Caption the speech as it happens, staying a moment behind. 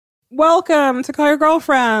Welcome to Call Your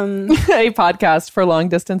Girlfriend, a podcast for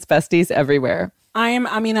long-distance besties everywhere. I am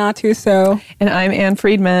Amina Tuso. And I'm Ann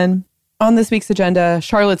Friedman. On this week's agenda,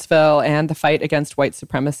 Charlottesville and the fight against white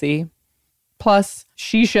supremacy. Plus,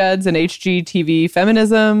 she sheds and HGTV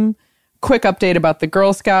feminism, quick update about the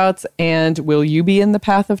Girl Scouts, and will you be in the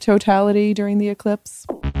path of totality during the eclipse?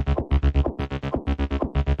 Call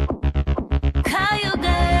your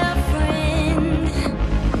girlfriend.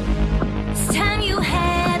 It's time you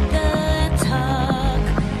had the talk.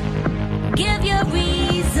 Give your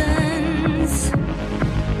reasons.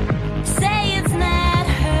 Say it's not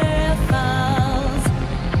her fault.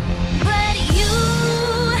 But you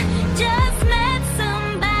just met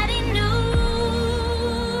somebody new.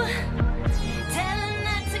 Tell her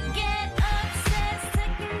not to get obsessed,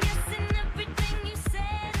 second guessing everything you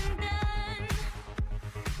said and done.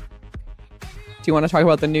 Do you want to talk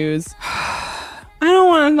about the news? I don't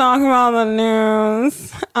want to talk about the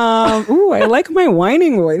news. I like my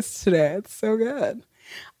whining voice today. It's so good.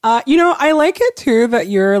 I like it too that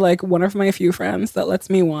you're like one of my few friends that lets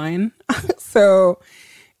me whine. So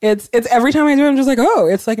it's every time I do it, I'm just like, oh,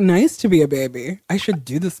 it's like nice to be a baby. I should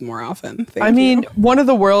do this more often. Thank you. One of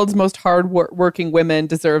the world's most hard-working women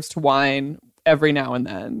deserves to whine every now and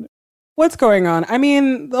then. What's going on? I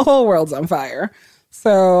mean, the whole world's on fire.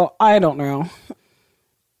 So I don't know.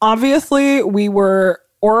 Obviously, we were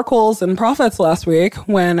oracles and prophets last week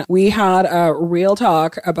when we had a real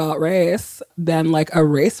talk about race. Then like a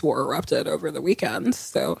race war erupted over the weekend.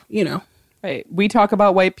 So, Right. We talk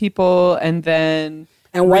about white people and then...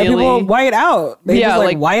 And white people white out. They just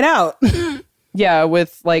like white out. Yeah,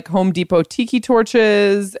 with like Home Depot tiki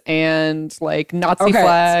torches and like Nazi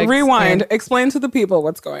flags. Rewind. Explain to the people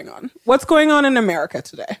what's going on. What's going on in America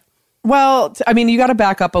today? Well, you got to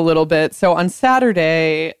back up a little bit. So on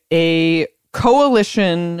Saturday, a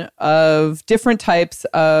coalition of different types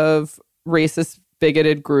of racist,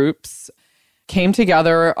 bigoted groups came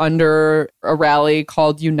together under a rally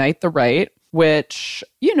called Unite the Right, which,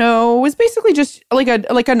 was basically just like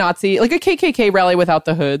a Nazi, like a KKK rally without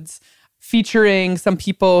the hoods, featuring some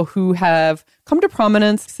people who have come to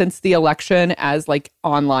prominence since the election as like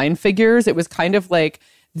online figures. It was kind of like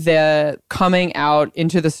the coming out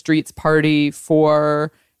into the streets party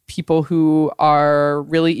for people who are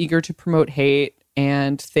really eager to promote hate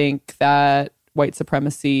and think that white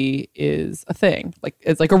supremacy is a thing. Like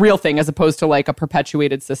it's like a real thing as opposed to like a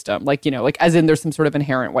perpetuated system. Like, as in there's some sort of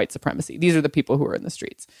inherent white supremacy. These are the people who are in the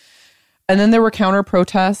streets. And then there were counter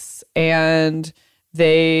protests and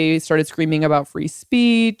they started screaming about free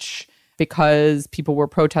speech because people were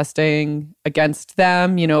protesting against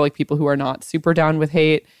them, like people who are not super down with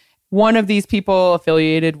hate. One of these people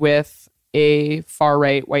affiliated with a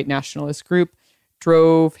far-right white nationalist group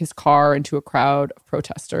drove his car into a crowd of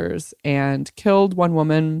protesters and killed one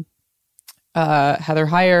woman, Heather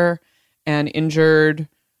Heyer, and injured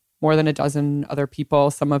more than a dozen other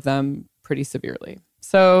people, some of them pretty severely.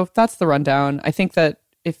 So that's the rundown. I think that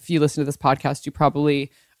if you listen to this podcast, you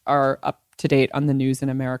probably are up to date on the news in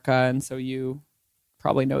America, and so you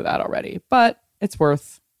probably know that already, but it's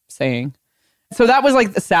worth saying. So that was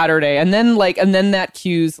like the Saturday, and then that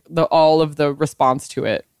cues all of the response to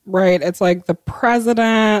it. Right. It's like the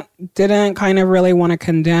president didn't kind of really want to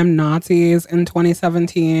condemn Nazis in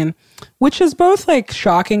 2017, which is both like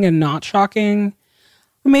shocking and not shocking.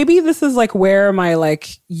 Maybe this is like where my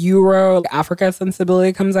like Euro Africa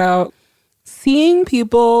sensibility comes out. Seeing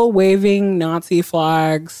people waving Nazi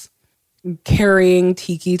flags, carrying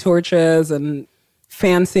tiki torches and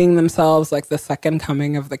fancying themselves like the second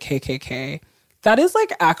coming of the KKK, that is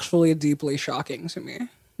like actually deeply shocking to me.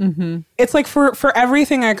 Mm-hmm. It's like for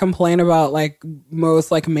everything I complain about, like most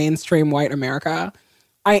like mainstream white America,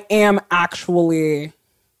 I am actually,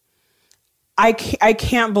 I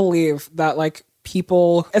can't believe that like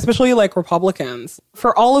people, especially like Republicans,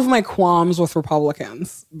 for all of my qualms with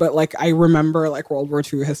Republicans, but like I remember like World War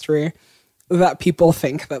II history, that people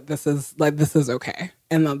think that this is okay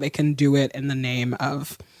and that they can do it in the name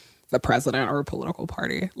of the president or a political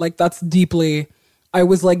party. Like I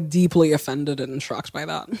was like deeply offended and shocked by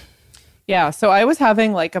that. Yeah, so I was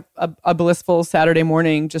having like a blissful Saturday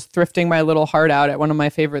morning, just thrifting my little heart out at one of my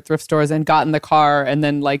favorite thrift stores, and got in the car, and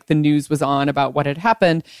then like the news was on about what had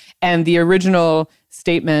happened. And the original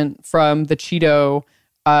statement from the Cheeto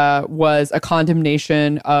was a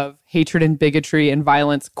condemnation of hatred and bigotry and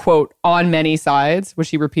violence, quote, on many sides,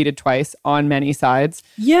 which he repeated twice, on many sides.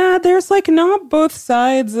 Yeah, there's like not both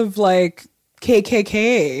sides of like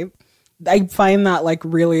KKK. I find that like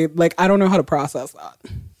really, like, I don't know how to process that.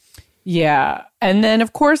 Yeah. And then,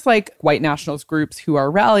 of course, like white nationalist groups who are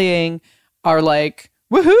rallying are like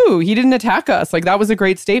Woohoo! He didn't attack us. Like, that was a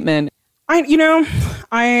great statement. Part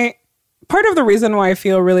of the reason why I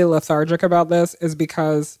feel really lethargic about this is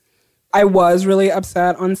because I was really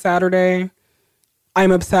upset on Saturday.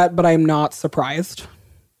 I'm upset, but I'm not surprised.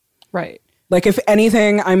 Right. Like, if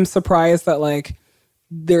anything, I'm surprised that, like,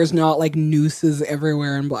 there's not, like, nooses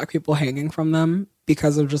everywhere and Black people hanging from them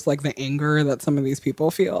because of just, like, the anger that some of these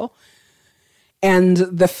people feel. And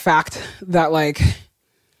the fact that, like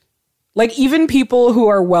even people who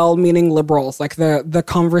are well-meaning liberals, like, the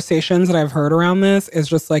conversations that I've heard around this is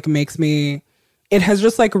just, like, it has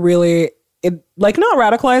just, like, really, it, like, not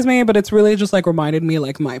radicalized me, but it's really just, like, reminded me,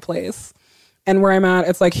 like, my place. And where I'm at,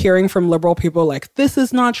 it's like hearing from liberal people like, this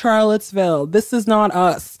is not Charlottesville. This is not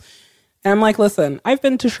us. And I'm like, listen, I've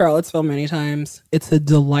been to Charlottesville many times. It's a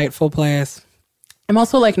delightful place. I'm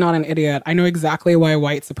also like not an idiot. I know exactly why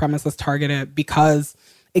white supremacists target it because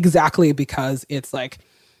it's like,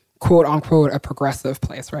 quote unquote, a progressive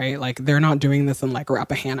place, right? Like they're not doing this in like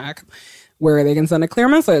Rappahannock where they can send a clear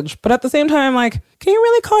message. But at the same time, like, can you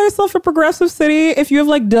really call yourself a progressive city if you have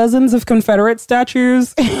like dozens of Confederate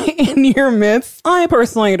statues in your midst? I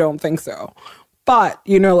personally don't think so. But,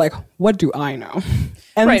 like, what do I know?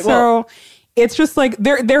 And right, so it's just like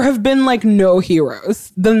there have been like no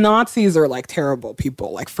heroes. The Nazis are like terrible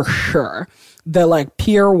people, like for sure. The like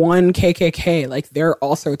Pier 1 KKK, like they're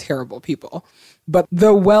also terrible people. But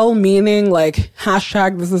the well-meaning, like,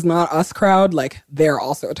 hashtag this is not us crowd, like, they're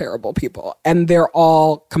also terrible people. And they're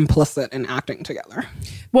all complicit in acting together.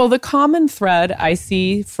 Well, the common thread I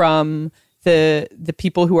see from the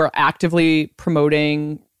people who are actively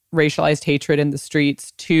promoting racialized hatred in the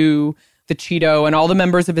streets to the Cheeto and all the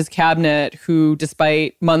members of his cabinet who,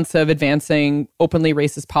 despite months of advancing openly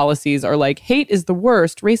racist policies, are like, hate is the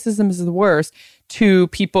worst, racism is the worst, to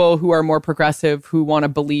people who are more progressive who want to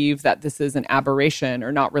believe that this is an aberration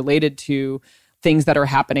or not related to things that are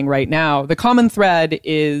happening right now. The common thread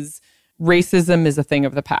is racism is a thing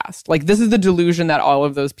of the past. Like, this is the delusion that all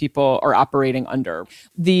of those people are operating under.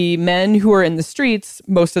 The men who are in the streets,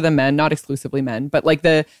 most of them men, not exclusively men, but like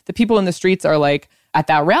the people in the streets are like, at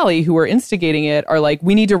that rally who are instigating it are like,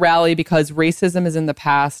 we need to rally because racism is in the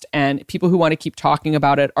past and people who want to keep talking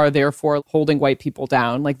about it are therefore holding white people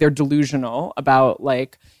down. Like they're delusional about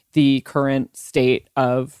like the current state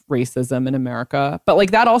of racism in America. But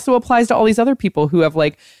like that also applies to all these other people who have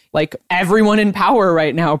like everyone in power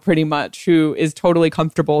right now pretty much who is totally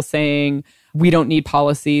comfortable saying, we don't need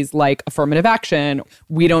policies like affirmative action.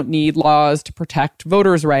 We don't need laws to protect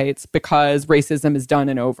voters' rights because racism is done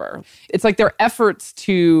and over. It's like their efforts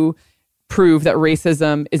to prove that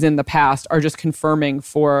racism is in the past are just confirming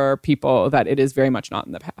for people that it is very much not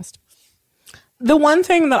in the past. The one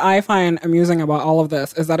thing that I find amusing about all of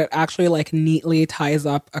this is that it actually like neatly ties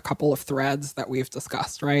up a couple of threads that we've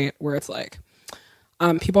discussed, right? Where it's like,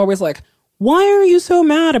 people always like, why are you so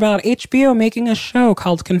mad about HBO making a show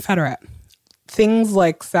called Confederate? Things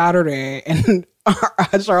like Saturday in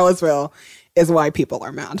Charlottesville is why people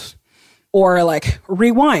are mad. Or like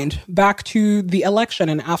rewind back to the election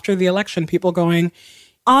and after the election, people going,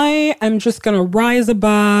 I am just going to rise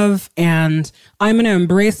above and I'm going to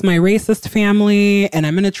embrace my racist family and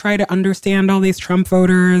I'm going to try to understand all these Trump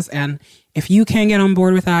voters. And if you can't get on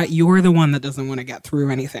board with that, you're the one that doesn't want to get through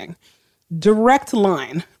anything. Direct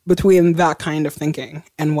line between that kind of thinking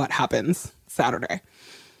and what happens Saturday.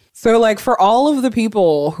 So like for all of the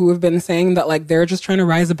people who have been saying that like they're just trying to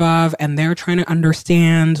rise above and they're trying to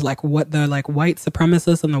understand like what the like white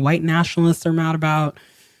supremacists and the white nationalists are mad about,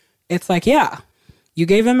 it's like, yeah, you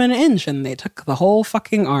gave them an inch and they took the whole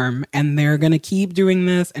fucking arm and they're going to keep doing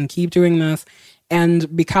this and keep doing this.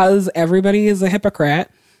 And because everybody is a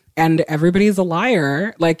hypocrite and everybody's a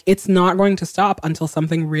liar, like it's not going to stop until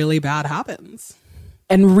something really bad happens.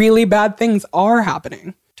 And really bad things are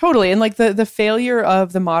happening. Totally. And like the failure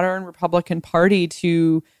of the modern Republican Party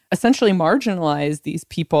to essentially marginalize these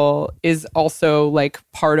people is also like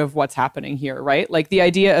part of what's happening here, right? Like the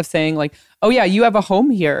idea of saying like, oh yeah, you have a home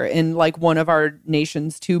here in like one of our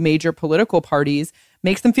nation's two major political parties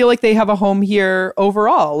makes them feel like they have a home here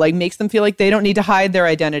overall, like makes them feel like they don't need to hide their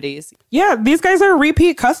identities. Yeah, these guys are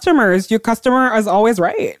repeat customers. Your customer is always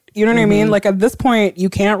right. You know what I mean? Like at this point, you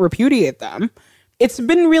can't repudiate them. It's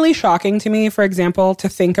been really shocking to me, for example, to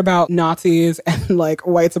think about Nazis and like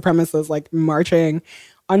white supremacists like marching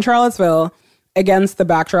on Charlottesville against the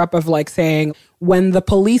backdrop of like saying when the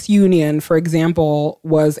police union, for example,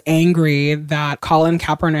 was angry that Colin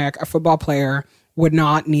Kaepernick, a football player, would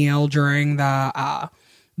not kneel during the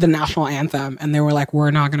national anthem. And they were like,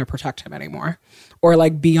 we're not going to protect him anymore. Or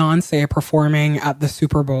like Beyonce performing at the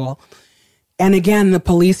Super Bowl And again, the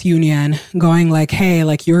police union going like, hey,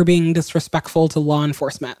 like you're being disrespectful to law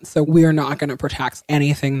enforcement, so we're not going to protect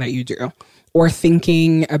anything that you do. Or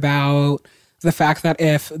thinking about the fact that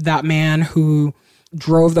if that man who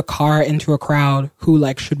drove the car into a crowd who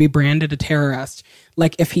like should be branded a terrorist,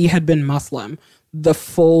 like if he had been Muslim, the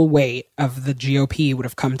full weight of the GOP would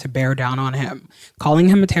have come to bear down on him, calling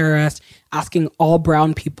him a terrorist, asking all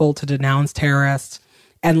brown people to denounce terrorists.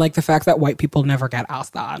 And like the fact that white people never get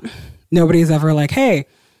asked that. Nobody's ever like, hey,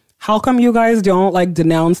 how come you guys don't like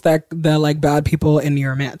denounce the like bad people in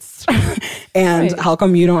your midst? And how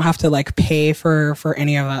come you don't have to like pay for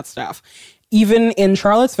any of that stuff? Even in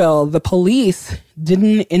Charlottesville, the police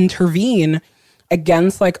didn't intervene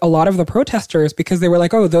against like a lot of the protesters because they were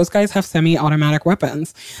like, oh, those guys have semi-automatic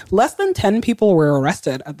weapons. Less than 10 people were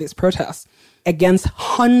arrested at these protests against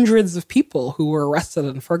hundreds of people who were arrested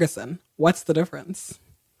in Ferguson. What's the difference?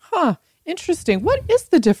 Huh. Interesting. What is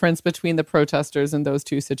the difference between the protesters in those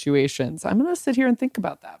two situations? I'm going to sit here and think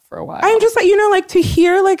about that for a while. I'm just like, you know, like to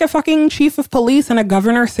hear like a fucking chief of police and a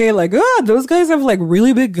governor say like, oh, those guys have like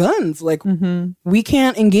really big guns. Like we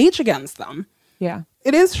can't engage against them. Yeah.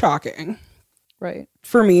 It is shocking. Right.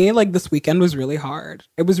 For me, like this weekend was really hard.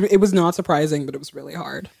 It was not surprising, but it was really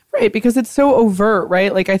hard. Right, because it's so overt,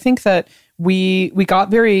 right? Like I think that we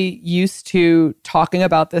got very used to talking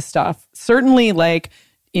about this stuff. Certainly like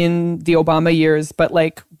in the Obama years, but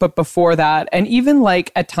before that, and even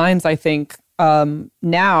like at times I think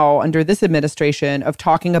now under this administration of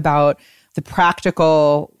talking about the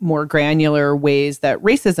practical, more granular ways that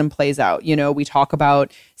racism plays out. You know, we talk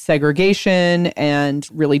about segregation and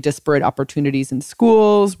really disparate opportunities in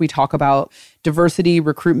schools. We talk about diversity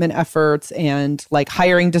recruitment efforts and like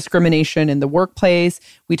hiring discrimination in the workplace.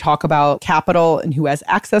 We talk about capital and who has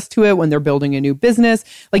access to it when they're building a new business.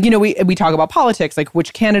 Like, you know, we talk about politics, like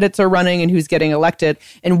which candidates are running and who's getting elected.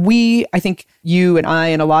 And I think you and I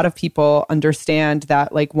and a lot of people understand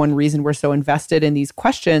that like one reason we're so invested in these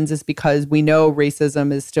questions is because we know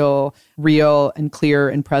racism is still real and clear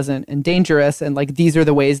and present and dangerous. And like these are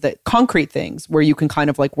the ways that concrete things where you can kind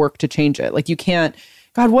of like work to change it. Like you can't,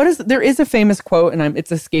 God, there is a famous quote and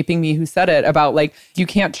it's escaping me who said it about like, you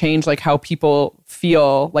can't change like how people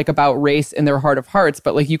feel like about race in their heart of hearts,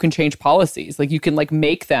 but like you can change policies. Like you can like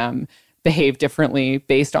make them behave differently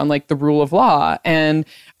based on like the rule of law. And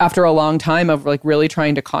after a long time of like really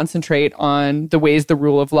trying to concentrate on the ways the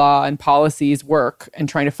rule of law and policies work and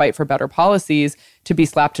trying to fight for better policies, to be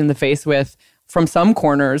slapped in the face with, from some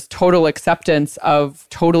corners, total acceptance of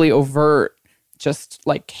totally overt just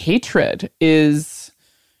like hatred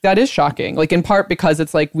that is shocking. Like in part because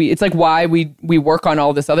it's like why we work on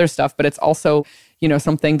all this other stuff, but it's also, you know,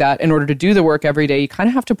 something that in order to do the work every day, you kind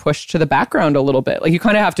of have to push to the background a little bit. Like you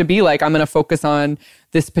kind of have to be like, I'm going to focus on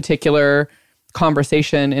this particular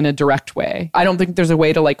conversation in a direct way. I don't think there's a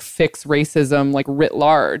way to like fix racism like writ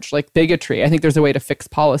large, like bigotry. I think there's a way to fix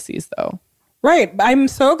policies though. Right. I'm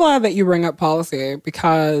so glad that you bring up policy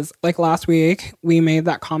because like last week we made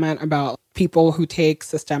that comment about people who take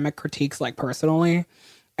systemic critiques like personally.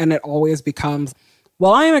 And it always becomes,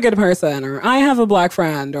 well, I'm a good person, or I have a black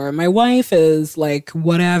friend, or my wife is like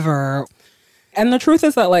whatever. And the truth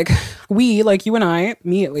is that like we, like you and I,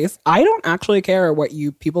 me at least, I don't actually care what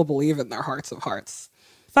you people believe in their hearts of hearts.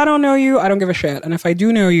 If I don't know you, I don't give a shit. And if I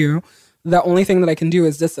do know you, the only thing that I can do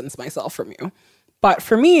is distance myself from you. But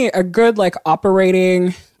for me, a good like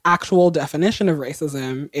operating actual definition of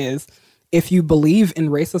racism is if you believe in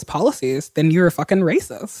racist policies, then you're a fucking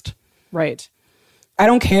racist. Right. I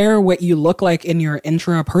don't care what you look like in your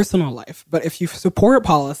intrapersonal life, but if you support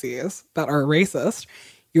policies that are racist,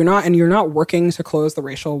 you're not working to close the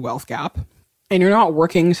racial wealth gap, and you're not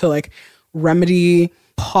working to like remedy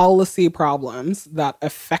policy problems that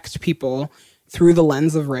affect people through the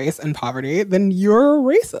lens of race and poverty, then you're a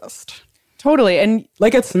racist. Totally. And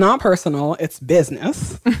like, it's not personal, it's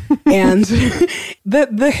business. And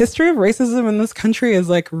the history of racism in this country is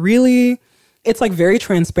like really, it's like very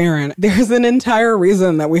transparent. There's an entire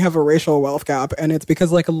reason that we have a racial wealth gap. And it's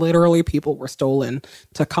because like literally people were stolen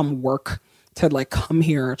to come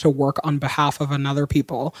here to work on behalf of another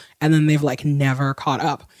people. And then they've like never caught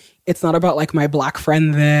up. It's not about like my black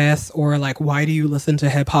friend this, or like, why do you listen to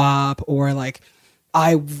hip hop? Or like,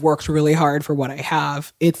 I worked really hard for what I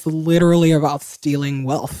have. It's literally about stealing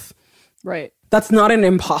wealth. Right. That's not an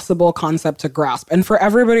impossible concept to grasp. And for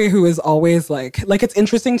everybody who is always like it's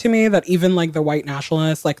interesting to me that even like the white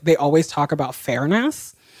nationalists, like they always talk about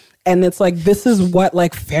fairness. And it's like, this is what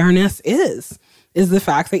like fairness is. is the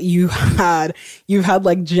fact that you've had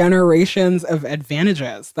like generations of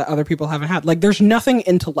advantages that other people haven't had. Like there's nothing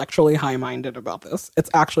intellectually high-minded about this. It's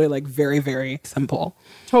actually like very, very simple.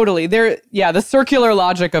 Totally. The circular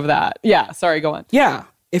logic of that. Yeah, sorry, go on. Yeah.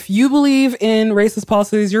 If you believe in racist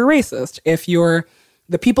policies, you're racist. If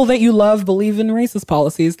the people that you love believe in racist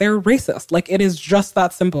policies, they're racist. Like it is just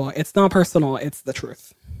that simple. It's not personal. It's the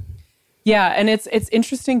truth. Yeah, and it's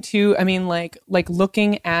interesting too. I mean, like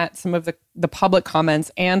looking at some of the public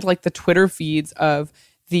comments and like the Twitter feeds of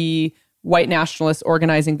the white nationalists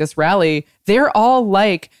organizing this rally, they're all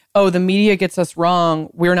like, "Oh, the media gets us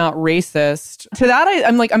wrong. We're not racist." To that,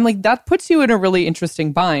 I'm like, that puts you in a really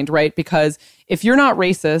interesting bind, right? Because if you're not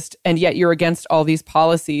racist and yet you're against all these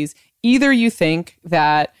policies, either you think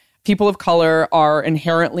that people of color are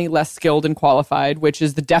inherently less skilled and qualified, which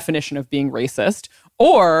is the definition of being racist,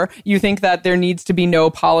 or you think that there needs to be no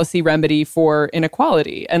policy remedy for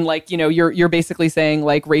inequality. And like, you know, you're basically saying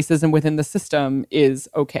like racism within the system is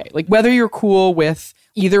okay. Like whether you're cool with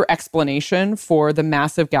either explanation for the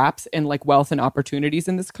massive gaps in like wealth and opportunities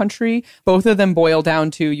in this country, both of them boil down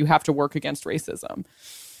to you have to work against racism.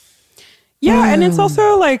 Yeah, and it's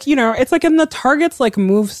also like, you know, it's like in the targets like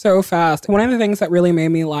move so fast. One of the things that really made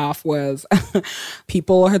me laugh was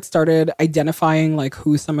people had started identifying like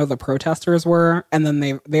who some of the protesters were, and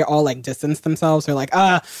then they all like distanced themselves. They're like,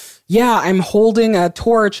 yeah, I'm holding a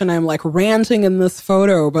torch and I'm like ranting in this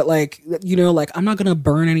photo, but like, you know, like I'm not gonna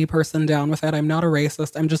burn any person down with it. I'm not a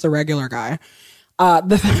racist. I'm just a regular guy.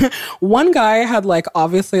 One guy had like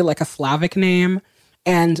obviously like a Slavic name.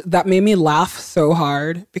 And that made me laugh so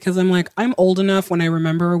hard because I'm like, I'm old enough when I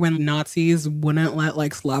remember when Nazis wouldn't let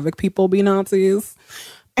like Slavic people be Nazis.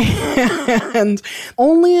 And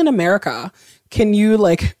only in America can you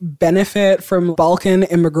like benefit from Balkan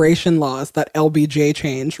immigration laws that LBJ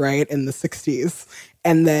changed, right, in the 60s.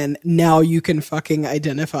 And then now you can fucking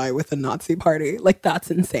identify with the Nazi party. Like, that's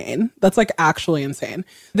insane. That's like actually insane.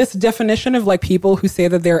 This definition of like people who say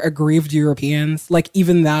that they're aggrieved Europeans, like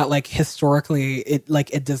even that, like historically,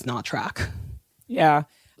 it does not track. Yeah.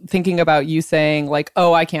 Thinking about you saying like,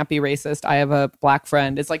 oh, I can't be racist. I have a black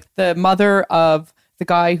friend. It's like the mother of the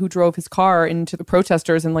guy who drove his car into the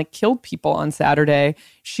protesters and like killed people on Saturday.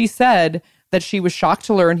 She said that she was shocked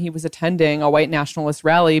to learn he was attending a white nationalist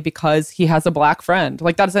rally because he has a black friend.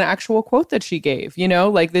 Like, that's an actual quote that she gave, you know?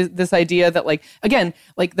 Like, this idea that, like, again,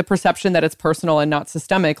 like, the perception that it's personal and not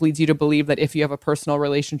systemic leads you to believe that if you have a personal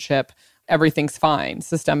relationship, everything's fine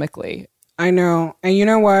systemically. I know. And you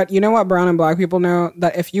know what? You know what brown and black people know?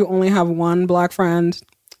 That if you only have one black friend,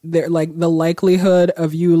 they're like, the likelihood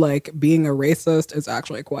of you, like, being a racist is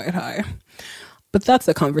actually quite high. But that's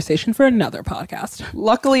a conversation for another podcast.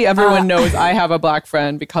 Luckily, everyone knows I have a black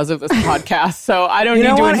friend because of this podcast, so I don't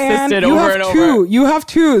need to insist it over and over. You have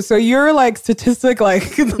two, so your like statistic,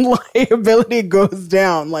 like liability goes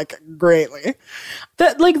down like greatly.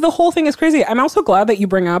 That like the whole thing is crazy. I'm also glad that you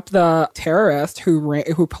bring up the terrorist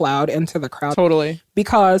who plowed into the crowd. Totally,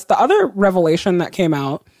 because the other revelation that came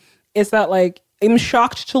out is that like I'm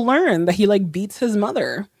shocked to learn that he like beats his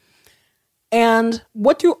mother. And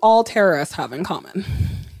what do all terrorists have in common?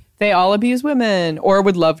 They all abuse women or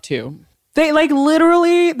would love to. They like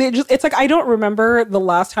literally, it's like, I don't remember the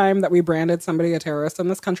last time that we branded somebody a terrorist in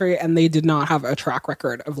this country and they did not have a track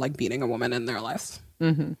record of like beating a woman in their lives.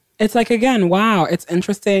 Mm-hmm. It's like, again, wow, it's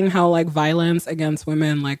interesting how like violence against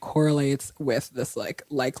women like correlates with this like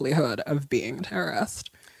likelihood of being a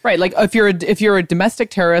terrorist. Right, like if you're a domestic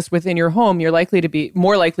terrorist within your home, you're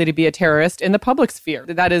more likely to be a terrorist in the public sphere.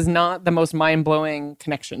 That is not the most mind-blowing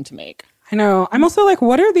connection to make. I know. I'm also like,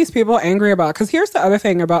 what are these people angry about? Because here's the other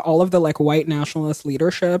thing about all of the like white nationalist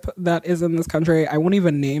leadership that is in this country. I won't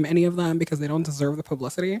even name any of them because they don't deserve the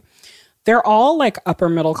publicity. They're all like upper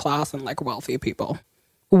middle class and like wealthy people.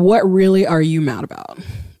 What really are you mad about?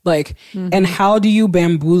 Like, and how do you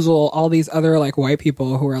bamboozle all these other like white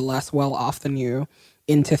people who are less well off than you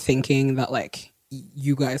into thinking that like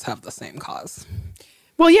you guys have the same cause?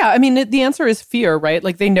 Well, yeah, I mean, the answer is fear, right?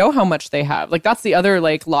 Like they know how much they have. Like that's the other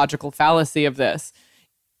like logical fallacy of this.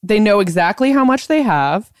 They know exactly how much they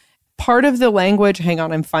have. Part of the language, hang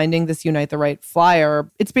on, I'm finding this Unite the Right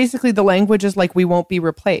flyer. It's basically the language is like, we won't be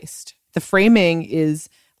replaced. The framing is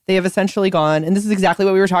they have essentially gone, and this is exactly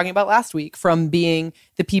what we were talking about last week, from being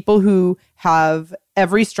the people who have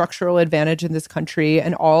every structural advantage in this country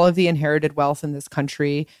and all of the inherited wealth in this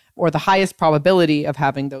country, or the highest probability of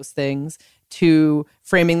having those things, to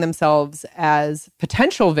framing themselves as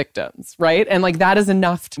potential victims, right? And like that is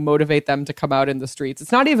enough to motivate them to come out in the streets.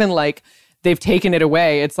 It's not even like they've taken it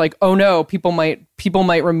away. It's like, oh no, people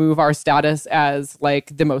might remove our status as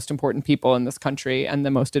like the most important people in this country and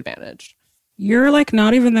the most advantaged. You're like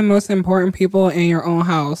not even the most important people in your own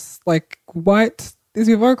house. Like, what? These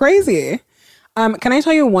people are crazy. Can I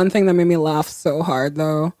tell you one thing that made me laugh so hard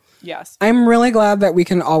though? Yes. I'm really glad that we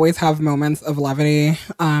can always have moments of levity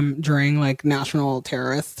during like national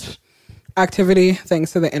terrorist activity,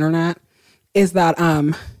 thanks to the internet. Is that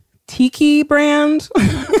Tiki brand?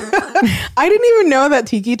 I didn't even know that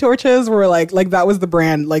Tiki torches were like that was the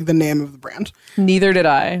brand, like the name of the brand. Neither did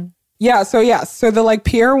I. Yeah, so the like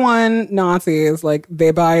Pier 1 Nazis, like they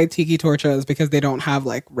buy Tiki torches because they don't have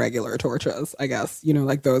like regular torches, I guess. You know,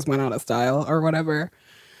 like those went out of style or whatever.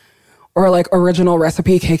 Or like Original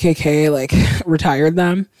Recipe KKK like retired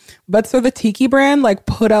them. But so the Tiki brand like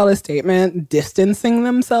put out a statement distancing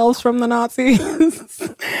themselves from the Nazis.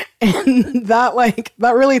 And that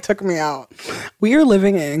really took me out. We are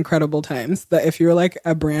living in incredible times that if you're like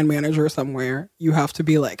a brand manager somewhere, you have to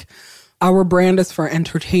be like, our brand is for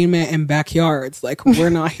entertainment and backyards. Like,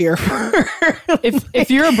 we're not here for...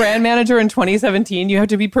 If you're a brand manager in 2017, you have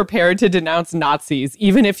to be prepared to denounce Nazis,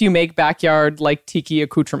 even if you make backyard, like, tiki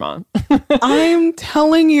accoutrement. I'm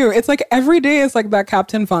telling you, it's like every day is like that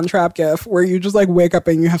Captain Von Trapp gif where you just like wake up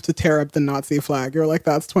and you have to tear up the Nazi flag. You're like,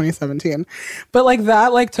 that's 2017. But like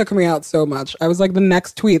that like took me out so much. I was like, the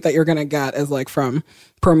next tweet that you're going to get is like from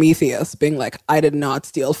Prometheus being like, I did not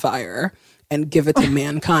steal fire and give it to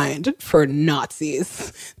mankind for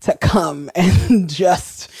Nazis to come and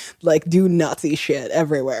just like do Nazi shit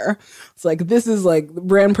everywhere. It's like, this is like,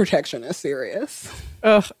 brand protection is serious.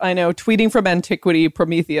 Ugh, I know. Tweeting from antiquity,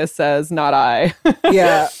 Prometheus says, not I.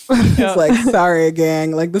 Yeah. It's like, sorry,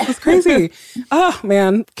 gang. Like, this is crazy. Oh,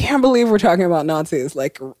 man. Can't believe we're talking about Nazis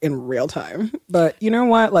like in real time. But you know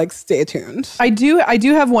what? Like, stay tuned. I do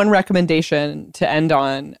have one recommendation to end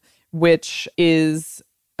on, which is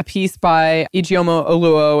a piece by Ijeoma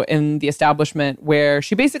Oluo in The Establishment, where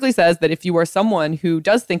she basically says that if you are someone who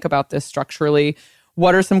does think about this structurally,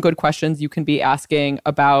 what are some good questions you can be asking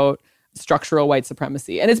about structural white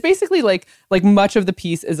supremacy? And it's basically like much of the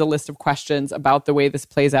piece is a list of questions about the way this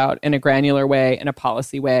plays out in a granular way, in a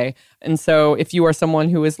policy way. And so if you are someone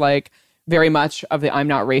who is like very much of the I'm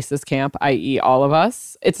not racist camp, i.e. all of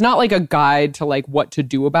us, it's not like a guide to like what to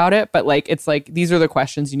do about it, but like it's like these are the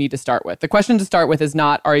questions you need to start with. The question to start with is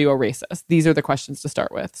not, are you a racist? These are the questions to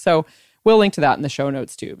start with. So we'll link to that in the show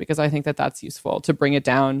notes too, because I think that that's useful to bring it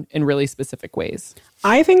down in really specific ways.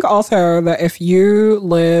 I think also that if you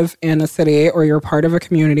live in a city or you're part of a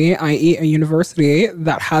community, i.e. a university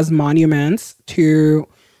that has monuments to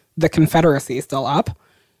the Confederacy still up,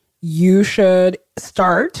 you should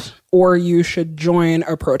start or you should join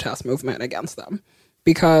a protest movement against them.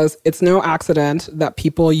 Because it's no accident that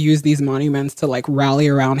people use these monuments to like rally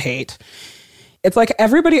around hate. It's like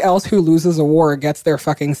everybody else who loses a war gets their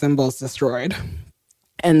fucking symbols destroyed.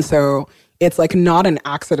 And so it's like not an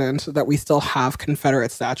accident that we still have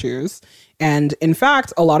Confederate statues. And in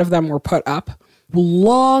fact, a lot of them were put up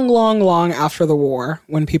long after the war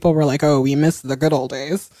when people were like, oh, we miss the good old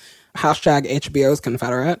days. Hashtag HBO's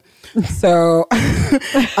Confederate. So,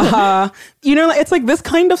 you know, it's like this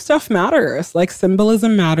kind of stuff matters. Like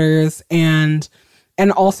symbolism matters. And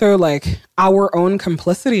also like our own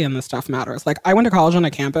complicity in this stuff matters. Like I went to college on a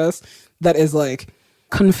campus that is like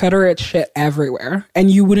Confederate shit everywhere. And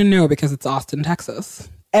you wouldn't know because it's Austin, Texas.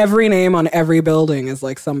 Every name on every building is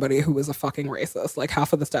like somebody who was a fucking racist. Like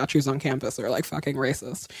half of the statues on campus are like fucking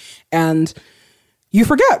racist. And you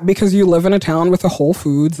forget because you live in a town with a Whole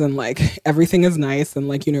Foods and like everything is nice and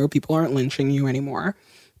like, you know, people aren't lynching you anymore.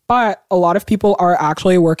 But a lot of people are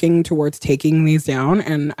actually working towards taking these down.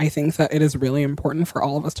 And I think that it is really important for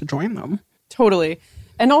all of us to join them. Totally.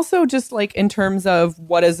 And also just like in terms of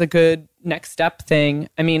what is a good next step thing.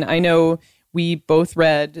 I mean, I know we both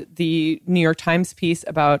read the New York Times piece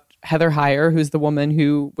about Heather Heyer, who's the woman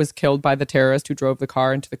who was killed by the terrorist who drove the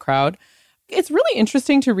car into the crowd. It's really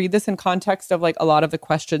interesting to read this in context of like a lot of the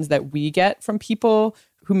questions that we get from people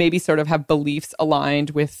who maybe sort of have beliefs aligned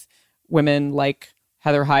with women like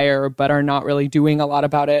Heather Heyer, but are not really doing a lot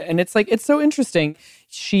about it. And it's like, it's so interesting.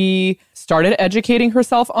 She started educating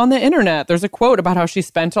herself on the internet. There's a quote about how she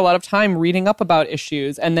spent a lot of time reading up about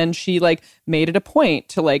issues. And then she like made it a point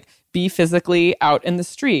to like be physically out in the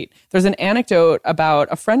street. There's an anecdote about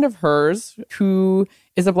a friend of hers who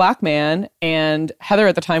is a Black man, and Heather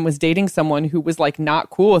at the time was dating someone who was like not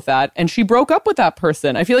cool with that, and she broke up with that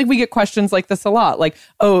person. I feel like we get questions like this a lot, like,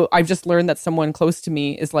 oh, I've just learned that someone close to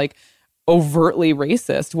me is like overtly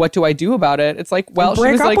racist. What do I do about it? It's like, well, break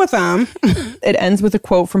she was up like, with them. It ends with a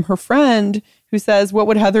quote from her friend who says, what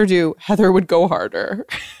would Heather do? Heather would go harder.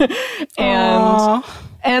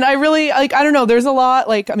 And I really, like, I don't know, there's a lot,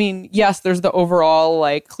 like, I mean, yes, there's the overall,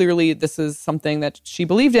 like, clearly this is something that she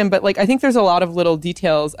believed in, but, like, I think there's a lot of little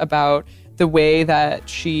details about the way that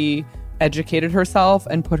she educated herself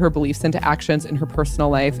and put her beliefs into actions in her personal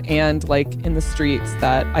life and, like, in the streets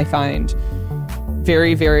that I find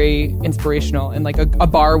very, very inspirational and, like, a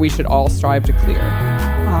bar we should all strive to clear.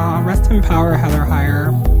 Rest in power, Heather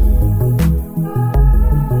Heyer.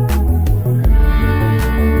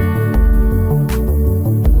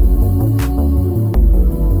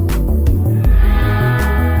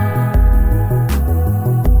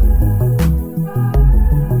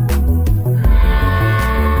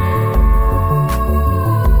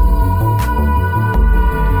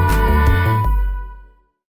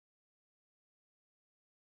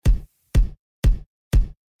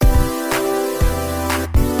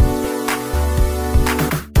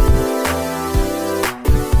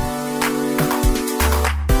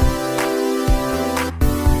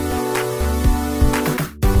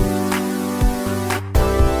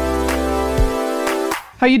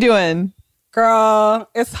 How you doing? Girl,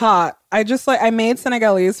 it's hot. I made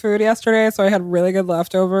Senegalese food yesterday, so I had really good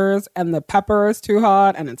leftovers, and the pepper is too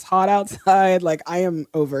hot, and it's hot outside. Like, I am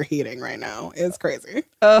overheating right now. It's crazy.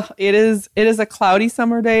 It is a cloudy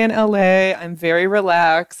summer day in LA. I'm very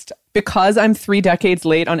relaxed. Because I'm 3 decades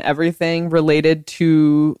late on everything related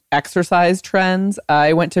to exercise trends,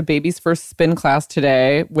 I went to baby's first spin class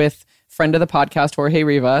today with friend of the podcast, Jorge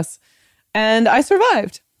Rivas, and I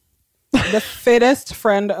survived. The fittest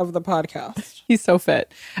friend of the podcast. He's so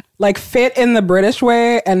fit. Like, fit in the British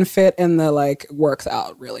way and fit in the, like, works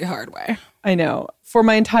out really hard way. I know. For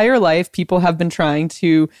my entire life, people have been trying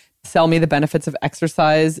to sell me the benefits of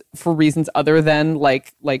exercise for reasons other than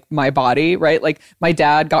like my body, right? Like, my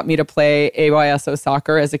dad got me to play AYSO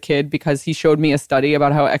soccer as a kid because he showed me a study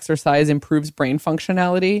about how exercise improves brain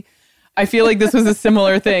functionality. I feel like this was a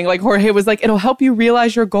similar thing. Like, Jorge was like, it'll help you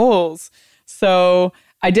realize your goals. So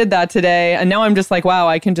I did that today, and now I'm just like, wow,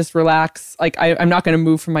 I can just relax. Like, I'm not going to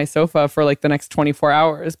move from my sofa for like the next 24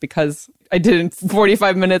 hours because I did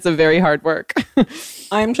 45 minutes of very hard work.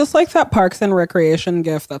 I'm just like that Parks and Recreation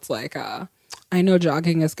gif that's like, I know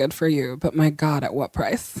jogging is good for you, but my God, at what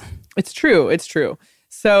price? It's true. It's true.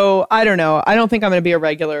 So I don't know. I don't think I'm going to be a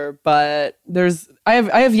regular, but I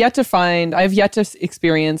have yet to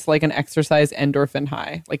experience like an exercise endorphin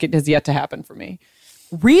high. Like, it has yet to happen for me.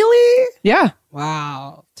 Really? Yeah.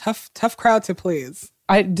 Wow. Tough crowd to please.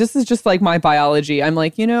 This is just like my biology. I'm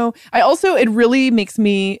like, it really makes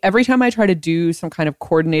me, every time I try to do some kind of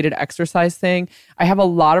coordinated exercise thing, I have a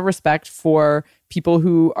lot of respect for people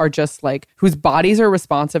who are just like, whose bodies are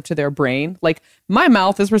responsive to their brain. Like, my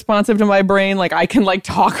mouth is responsive to my brain. Like, I can like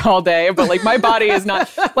talk all day, but like my body is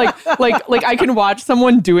not like I can watch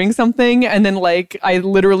someone doing something and then like I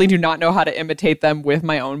literally do not know how to imitate them with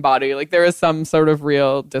my own body. Like, there is some sort of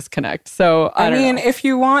real disconnect. So I mean, if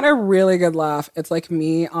you want a really good laugh, it's like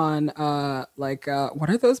me on what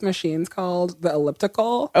are those machines called? The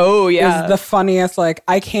elliptical. Oh yeah. Is the funniest. Like,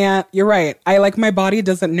 I can't, you're right. My body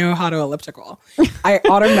doesn't know how to elliptical. I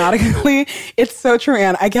automatically, it's so true,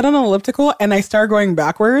 Anne. I get on an elliptical and I start going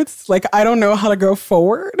backwards. Like, I don't know how to go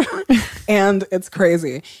forward. And it's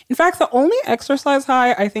crazy. In fact, the only exercise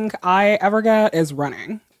high I think I ever get is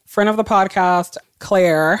running. Friend of the podcast,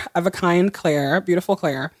 Claire, of a kind Claire, beautiful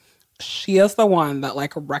Claire. She is the one that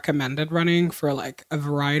like recommended running for like a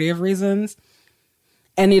variety of reasons.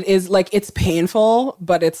 And it is like, it's painful,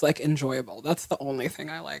 but it's like enjoyable. That's the only thing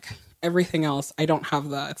I like. Everything else, I don't have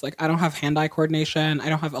it's like, I don't have hand-eye coordination. I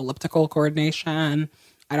don't have elliptical coordination.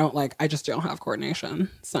 I just don't have coordination.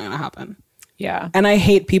 It's not going to happen. Yeah. And I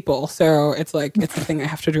hate people. So it's like, it's the thing I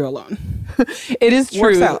have to do alone. It is true.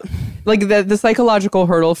 Works out. Like the psychological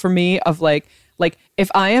hurdle for me of like if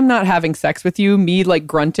I am not having sex with you, me like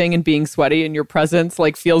grunting and being sweaty in your presence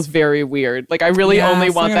like feels very weird. Like, I really only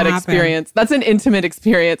want that experience. That's an intimate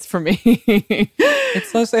experience for me.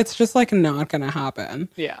 It's just like not gonna happen.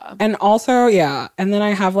 Yeah. And also, yeah. And then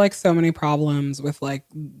I have like so many problems with like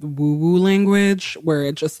woo-woo language where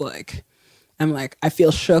it just like, I'm like, I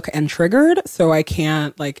feel shook and triggered, so I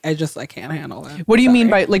can't can't handle it. What do you mean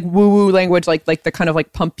by like woo-woo language? Like the kind of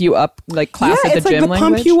like pump you up like class at the gym language? Yeah, it's like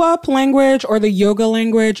the pump you up language or the yoga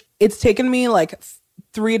language. It's taken me like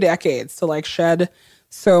 3 decades to like shed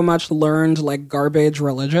so much learned like garbage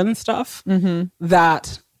religion stuff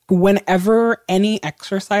that whenever any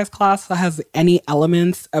exercise class has any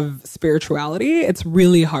elements of spirituality, it's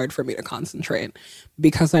really hard for me to concentrate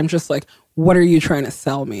because I'm just like, what are you trying to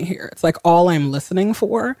sell me here? It's like all I'm listening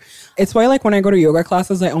for. It's why like when I go to yoga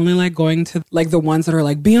classes, I only like going to like the ones that are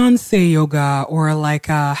like Beyonce yoga or like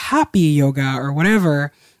happy yoga or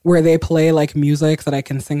whatever, where they play like music that I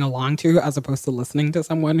can sing along to as opposed to listening to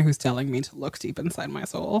someone who's telling me to look deep inside my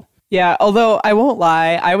soul. Yeah, although I won't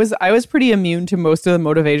lie, I was pretty immune to most of the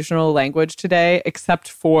motivational language today, except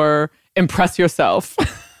for impress yourself,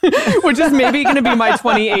 which is maybe going to be my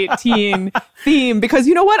 2018 theme, because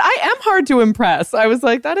you know what? I am hard to impress. I was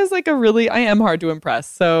like, that is like I am hard to impress.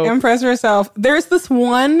 So impress yourself. There's this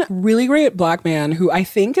one really great Black man who I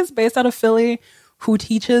think is based out of Philly who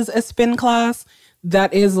teaches a spin class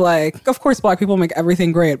that is like, of course, Black people make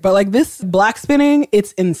everything great, but like this Black spinning,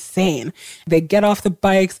 it's insane. They get off the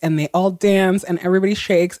bikes and they all dance and everybody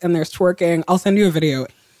shakes and there's twerking. I'll send you a video.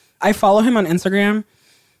 I follow him on Instagram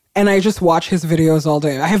and I just watch his videos all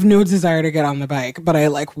day. I have no desire to get on the bike, but I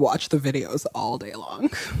like watch the videos all day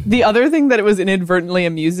long. The other thing that it was inadvertently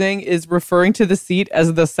amusing is referring to the seat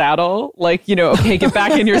as the saddle. Like, you know, okay, get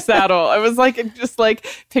back in your saddle. I was like, just like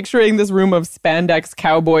picturing this room of spandex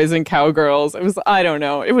cowboys and cowgirls. It was, I don't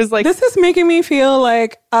know. It was like, this is making me feel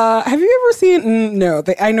like, have you ever seen, no,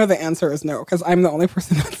 I know the answer is no, because I'm the only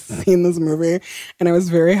person that's seen this movie. And I was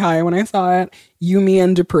very high when I saw it. You, Me,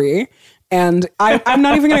 and Dupree. And I'm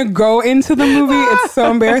not even going to go into the movie. It's so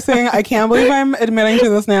embarrassing. I can't believe I'm admitting to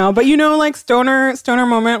this now. But you know, like stoner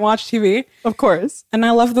moment, watch TV. of course. And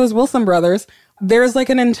I love those Wilson brothers. There's like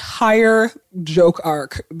an entire joke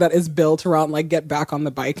arc that is built around like Get Back on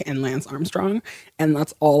the Bike and Lance Armstrong. And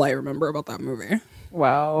that's all I remember about that movie.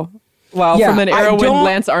 Wow. Wow. Yeah, from an era when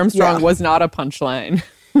Lance Armstrong yeah. was not a punchline.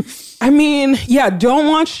 I mean, yeah, don't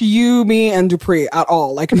watch You, Me, and Dupree at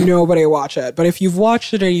all. Like, nobody watch it. But if you've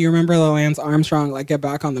watched it and you remember the Lance Armstrong, like, Get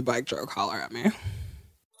Back on the Bike joke, holler at me.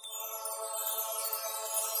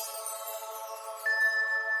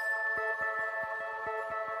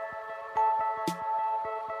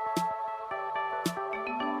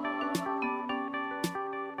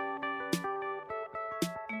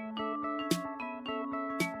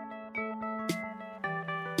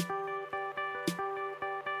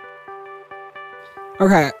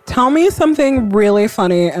 Okay, tell me something really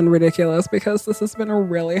funny and ridiculous because this has been a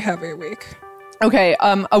really heavy week. Okay,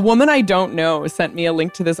 a woman I don't know sent me a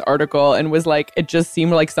link to this article and was like, it just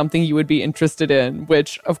seemed like something you would be interested in,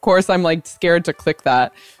 which of course I'm like scared to click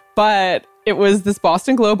that. But it was this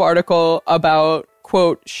Boston Globe article about,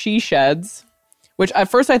 quote, she sheds, which at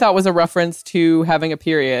first I thought was a reference to having a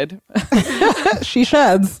period. She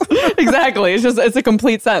sheds. Exactly. It's a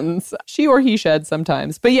complete sentence. She or he sheds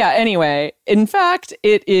sometimes. But yeah, anyway, in fact,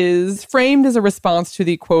 it is framed as a response to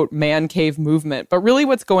the, quote, man cave movement. But really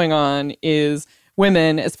what's going on is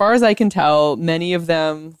women, as far as I can tell, many of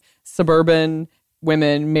them suburban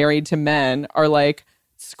women married to men are like,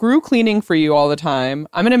 screw cleaning for you all the time.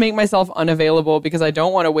 I'm going to make myself unavailable because I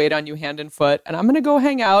don't want to wait on you hand and foot. And I'm going to go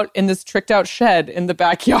hang out in this tricked out shed in the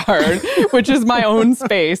backyard, which is my own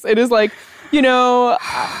space. It is like, you know,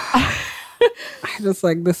 I just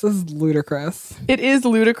like, this is ludicrous. It is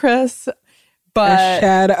ludicrous, but a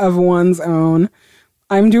shed of one's own.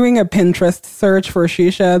 I'm doing a Pinterest search for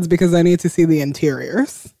she sheds because I need to see the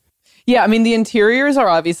interiors. yeah, I mean, the interiors are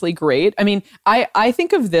obviously great. I mean, I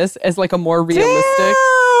think of this as like a more realistic. Damn!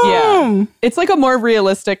 Yeah, it's like a more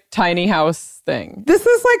realistic tiny house thing. This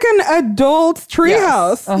is like an adult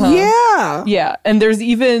treehouse. Yes. Uh-huh. Yeah. Yeah, and there's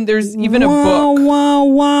even a wow, book.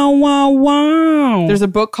 Wow. There's a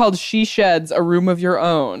book called She Sheds, A Room of Your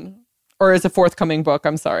Own. Or it's a forthcoming book,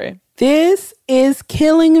 I'm sorry. This is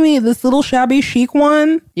killing me. This little shabby chic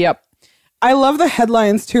one. Yep. I love the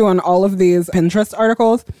headlines too on all of these Pinterest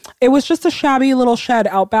articles. It was just a shabby little shed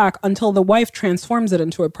out back until the wife transforms it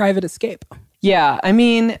into a private escape. Yeah, I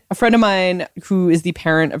mean, a friend of mine who is the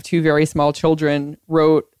parent of two very small children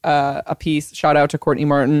wrote a piece, shout out to Courtney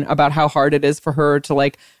Martin, about how hard it is for her to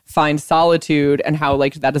like find solitude and how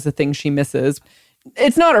like that is a thing she misses.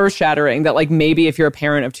 It's not earth-shattering that like maybe if you're a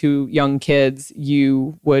parent of two young kids,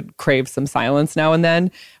 you would crave some silence now and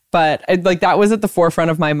then. But like that was at the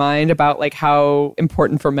forefront of my mind about like how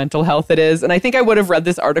important for mental health it is. And I think I would have read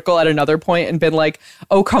this article at another point and been like,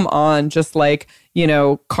 oh, come on, just like, you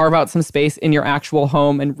know, carve out some space in your actual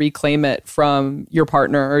home and reclaim it from your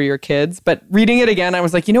partner or your kids. But reading it again, I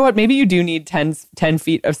was like, you know what, maybe you do need 10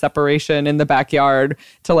 feet of separation in the backyard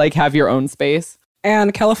to like have your own space.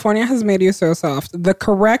 And California has made you so soft. The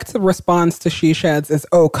correct response to she sheds is,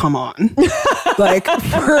 oh, come on. Like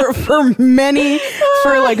for many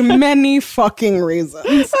fucking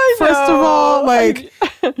reasons. First of all, like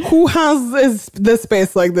who has this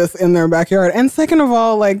space like this in their backyard? And second of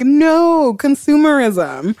all, like, no,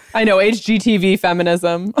 consumerism. I know, HGTV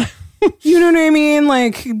feminism. You know what I mean?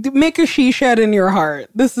 Like, make a she shed in your heart.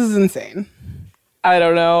 This is insane. I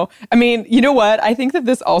don't know. I mean, you know what? I think that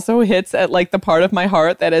this also hits at like the part of my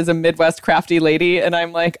heart that is a Midwest crafty lady. And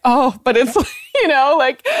I'm like, oh, but it's, you know,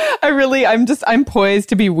 like I'm poised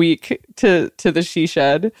to be weak to the she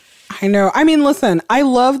shed. I know. I mean, listen, I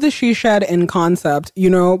love the she shed in concept,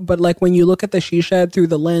 you know, but like when you look at the she shed through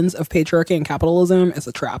the lens of patriarchy and capitalism, it's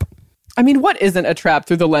a trap. I mean, what isn't a trap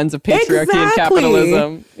through the lens of patriarchy and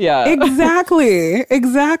capitalism? Yeah.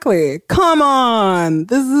 Exactly. Come on.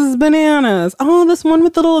 This is bananas. Oh, this one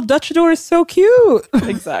with the little Dutch door is so cute.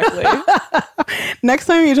 Exactly. Next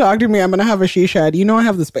time you talk to me, I'm going to have a she shed. You know I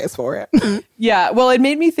have the space for it. Yeah. Well, it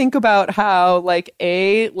made me think about how, like,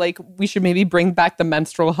 we should maybe bring back the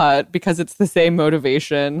menstrual hut because it's the same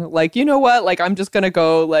motivation. Like, you know what? Like, I'm just going to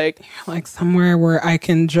go, like somewhere where I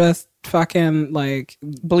can just fucking like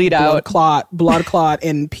bleed out, blood clot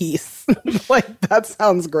in peace. Like, that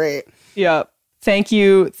sounds great. Yeah. Thank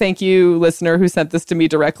you, listener who sent this to me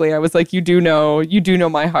directly. I was like, you do know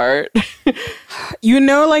my heart. You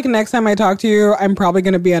know, like, next time I talk to you, I'm probably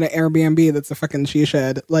going to be at an Airbnb that's a fucking she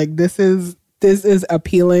shed. Like, this is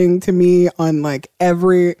appealing to me on like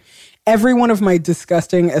every one of my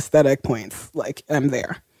disgusting aesthetic points. Like, I'm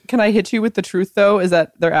there. Can I hit you with the truth, though, is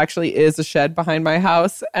that there actually is a shed behind my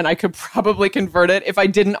house, and I could probably convert it if I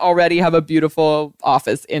didn't already have a beautiful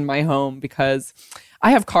office in my home, because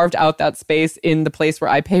I have carved out that space in the place where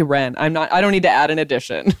I pay rent. I don't need to add an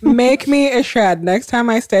addition. Make me a shed. Next time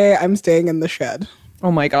I stay, I'm staying in the shed.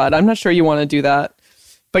 Oh my God. I'm not sure you want to do that.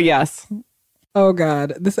 But yes. Oh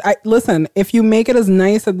God. Listen, if you make it as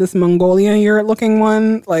nice as this Mongolian yurt looking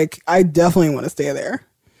one, like, I definitely want to stay there.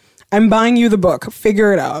 I'm buying you the book.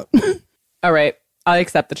 Figure it out. All right. I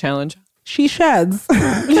accept the challenge. She sheds.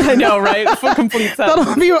 I know, right? For complete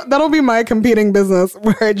sense. That'll be my competing business,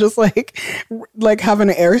 where I just like have an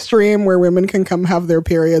Airstream where women can come have their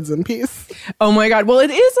periods in peace. Oh my God. Well, it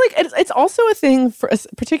is like it's also a thing for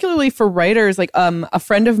particularly for writers. Like a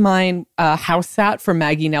friend of mine house sat for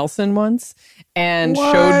Maggie Nelson once and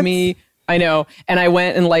showed me. I know. And I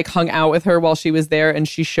went and like hung out with her while she was there, and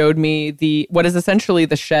she showed me what is essentially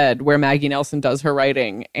the shed where Maggie Nelson does her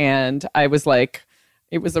writing. And I was like,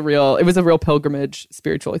 it was a real pilgrimage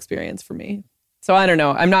spiritual experience for me. So I don't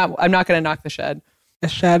know. I'm not going to knock the shed. A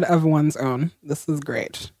shed of one's own. This is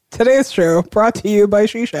great. Today's show brought to you by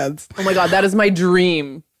She Sheds. Oh my God, that is my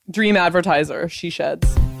dream advertiser, She Sheds.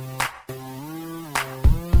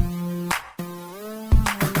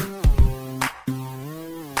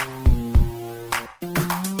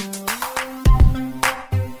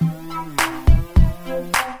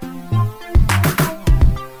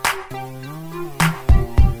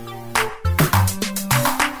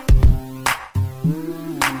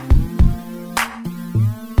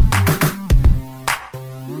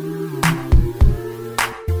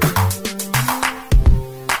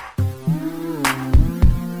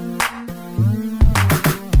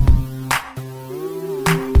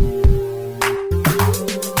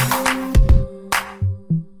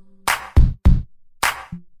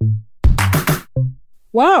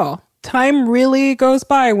 Wow. Time really goes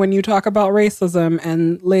by when you talk about racism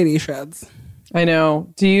and lady sheds. I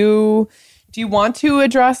know. Do you want to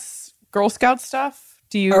address Girl Scout stuff?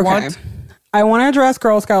 I want to address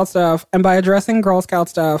Girl Scout stuff. And by addressing Girl Scout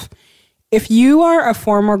stuff, if you are a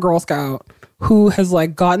former Girl Scout who has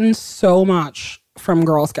like gotten so much from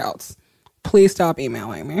Girl Scouts, please stop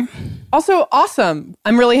emailing me. Also, awesome.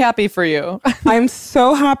 I'm really happy for you. I'm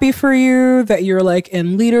so happy for you that you're like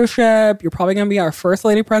in leadership. You're probably going to be our first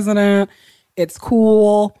lady president. It's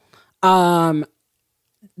cool.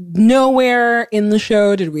 Nowhere in the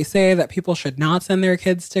show did we say that people should not send their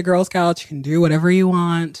kids to Girl Scouts. You can do whatever you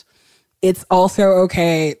want. It's also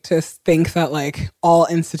okay to think that like all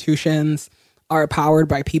institutions are powered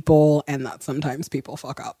by people and that sometimes people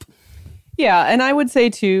fuck up. Yeah, and I would say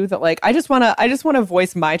too that like I just want to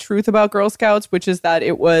voice my truth about Girl Scouts, which is that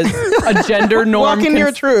it was a gender norm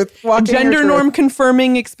norm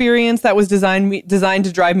confirming experience that was designed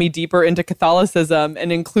to drive me deeper into Catholicism,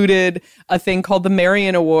 and included a thing called the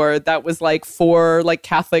Marian Award that was like for like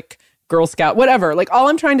Catholic Girl Scout, whatever. Like, all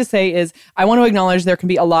I'm trying to say is I want to acknowledge there can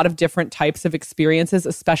be a lot of different types of experiences,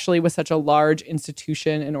 especially with such a large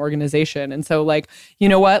institution and organization. And so, like, you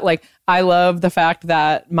know what? Like, I love the fact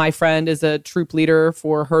that my friend is a troop leader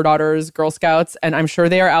for her daughter's Girl Scouts, and I'm sure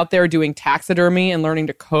they are out there doing taxidermy and learning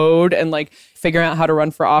to code and like figuring out how to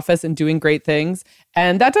run for office and doing great things.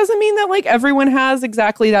 And that doesn't mean that like everyone has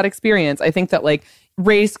exactly that experience. I think that like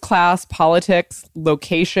race, class, politics,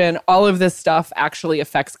 location, all of this stuff actually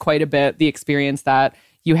affects quite a bit the experience that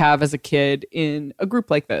you have as a kid in a group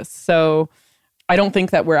like this. So I don't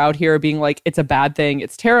think that we're out here being like, it's a bad thing,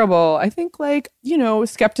 it's terrible. I think like,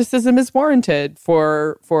 skepticism is warranted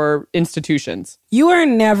for institutions. You are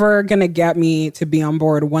never going to get me to be on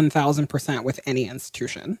board 1000% with any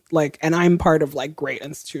institution. Like, and I'm part of like great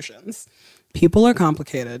institutions. People are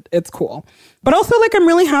complicated. It's cool. But also like, I'm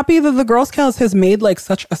really happy that the Girl Scouts has made like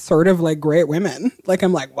such assertive, like great women. Like,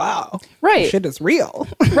 I'm like, wow, right. Shit is real.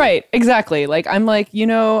 Right. Exactly. Like, I'm like,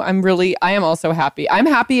 I am also happy. I'm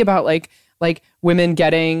happy about like women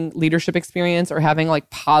getting leadership experience or having like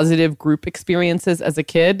positive group experiences as a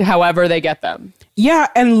kid, however they get them. Yeah.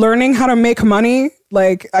 And learning how to make money.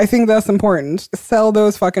 Like, I think that's important. Sell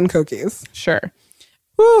those fucking cookies. Sure.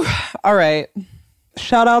 Whew. All right.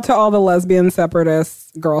 Shout out to all the lesbian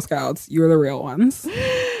separatists, Girl Scouts. You're the real ones.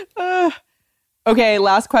 Okay,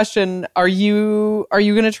 last question. Are you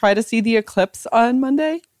going to try to see the eclipse on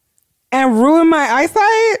Monday? And ruin my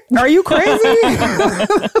eyesight? Are you crazy?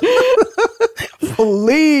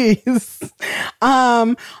 Please.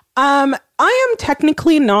 I am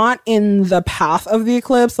technically not in the path of the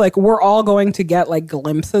eclipse. Like, we're all going to get like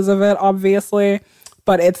glimpses of it, obviously.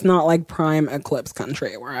 But it's not like prime eclipse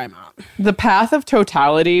country where I'm at. The path of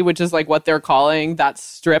totality, which is like what they're calling that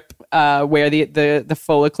strip where the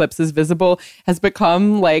full eclipse is visible, has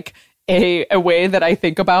become like a way that I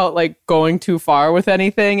think about like going too far with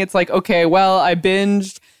anything. It's like, okay, well, I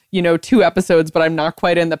binged 2 episodes, but I'm not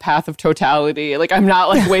quite in the path of totality. Like, I'm not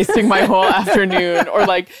like wasting my whole afternoon. Or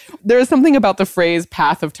like, there's something about the phrase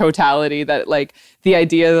path of totality that like the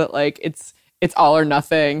idea that like it's all or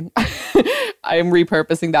nothing. I'm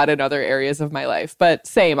repurposing that in other areas of my life. But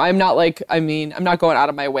same, I'm not going out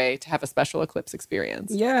of my way to have a special eclipse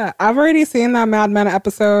experience. Yeah, I've already seen that Mad Men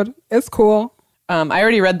episode. It's cool. I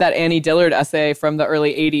already read that Annie Dillard essay from the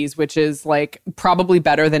early 80s, which is like probably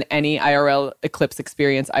better than any IRL eclipse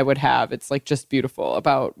experience I would have. It's like just beautiful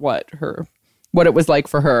about what it was like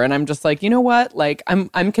for her. And I'm just like, you know what? Like, I'm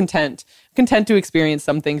content to experience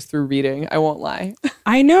some things through reading. I won't lie.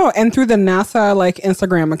 I know. And through the NASA, like,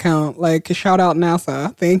 Instagram account, like, shout out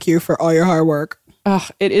NASA. Thank you for all your hard work. Oh,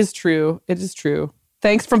 it is true. It is true.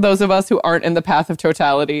 Thanks from those of us who aren't in the path of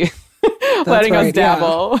totality, letting us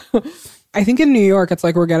dabble. Yeah. I think in New York, it's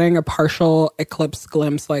like we're getting a partial eclipse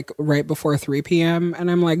glimpse, like, right before 3 p.m. And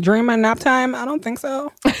I'm like, during my nap time? I don't think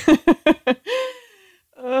so.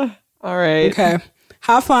 All right. Okay.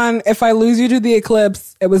 Have fun. If I lose you to the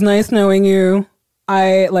eclipse, it was nice knowing you.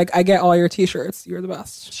 I get all your t-shirts. You're the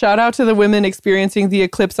best. Shout out to the women experiencing the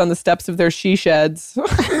eclipse on the steps of their she sheds.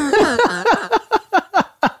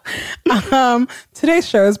 Today's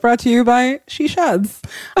show is brought to you by She Sheds.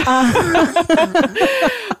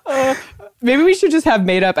 Maybe we should just have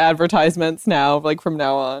made up advertisements now, like from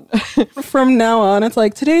now on. From now on, it's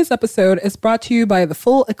like today's episode is brought to you by the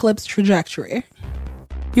Full Eclipse Trajectory.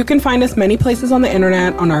 You can find us many places on the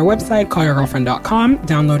internet, on our website, callyourgirlfriend.com.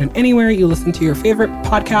 Download it anywhere you listen to your favorite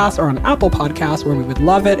podcast, or on Apple Podcasts, where we would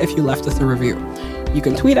love it if you left us a review. You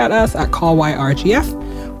can tweet at us at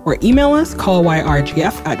callyrgf or email us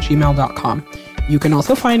callyrgf@gmail.com. You can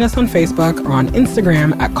also find us on Facebook or on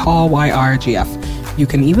Instagram at callyrgf. You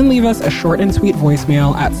can even leave us a short and sweet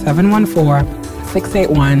voicemail at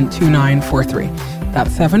 714-681-2943.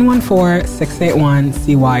 That's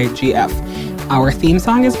 714-681-CYGF. Our theme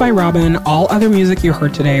song is by Robin. All other music you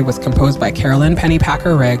heard today was composed by Carolyn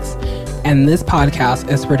Pennypacker Riggs. And this podcast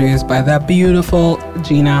is produced by the beautiful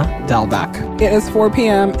Gina Delbeck. It is 4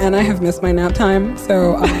 p.m. and I have missed my nap time,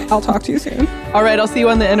 so I'll talk to you soon. All right, I'll see you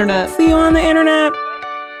on the internet. See you on the internet.